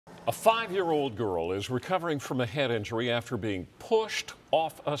A 5-year-old girl is recovering from a head injury after being pushed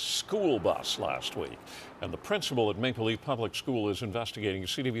off a school bus last week. And the principal at Maple Leaf Public School is investigating.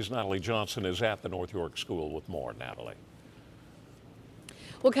 CTV's Natalie Johnson is at the North York School with more. Natalie.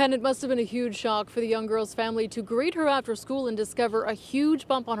 Well, Ken, it must have been a huge shock for the young girl's family to greet her after school and discover a huge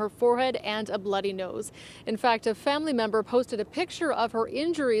bump on her forehead and a bloody nose. In fact, a family member posted a picture of her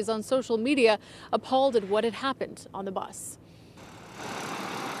injuries on social media, appalled at what had happened on the bus.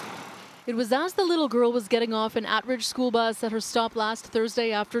 It was as the little girl was getting off an Atridge school bus at her stop last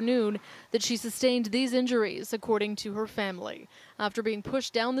Thursday afternoon that she sustained these injuries, according to her family, after being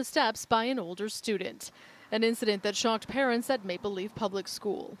pushed down the steps by an older student. An incident that shocked parents at Maple Leaf Public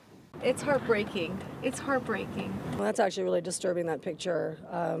School. It's heartbreaking. It's heartbreaking. Well, that's actually really disturbing, that picture.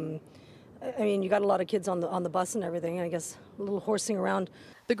 I mean, you got a lot of kids on the bus and everything, I guess a little horsing around.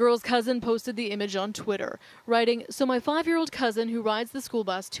 The girl's cousin posted the image on Twitter, writing, "So my 5-year-old cousin who rides the school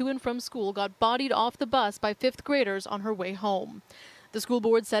bus to and from school got bodied off the bus by 5th graders on her way home." The school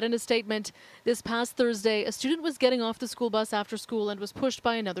board said in a statement, "This past Thursday, a student was getting off the school bus after school and was pushed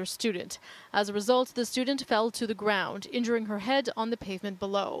by another student. As a result, the student fell to the ground, injuring her head on the pavement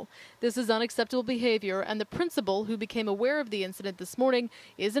below. This is unacceptable behavior, and the principal, who became aware of the incident this morning,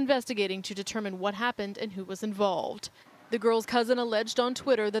 is investigating to determine what happened and who was involved." The girl's cousin alleged on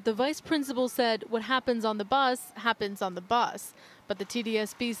Twitter that the vice principal said, "What happens on the bus happens on the bus." But the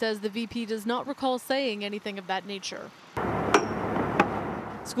TDSB says the VP does not recall saying anything of that nature.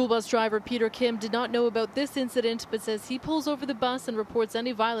 School bus driver Peter Kim did not know about this incident, but says he pulls over the bus and reports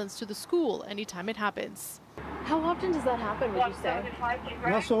any violence to the school anytime it happens. How often does that happen, would you say?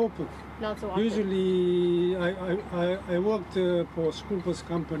 Not so often. Not so often. Usually, I worked for school bus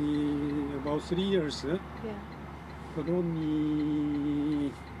company about 3 years, Yeah. but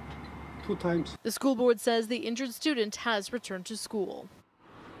only 2 times. The school board says the injured student has returned to school.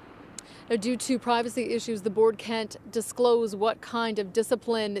 Now, due to privacy issues, the board can't disclose what kind of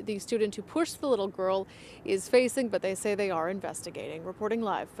discipline the student who pushed the little girl is facing, but they say they are investigating. Reporting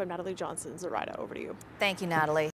live from Natalie Johnson, Zoraida, over to you. Thank you, Natalie.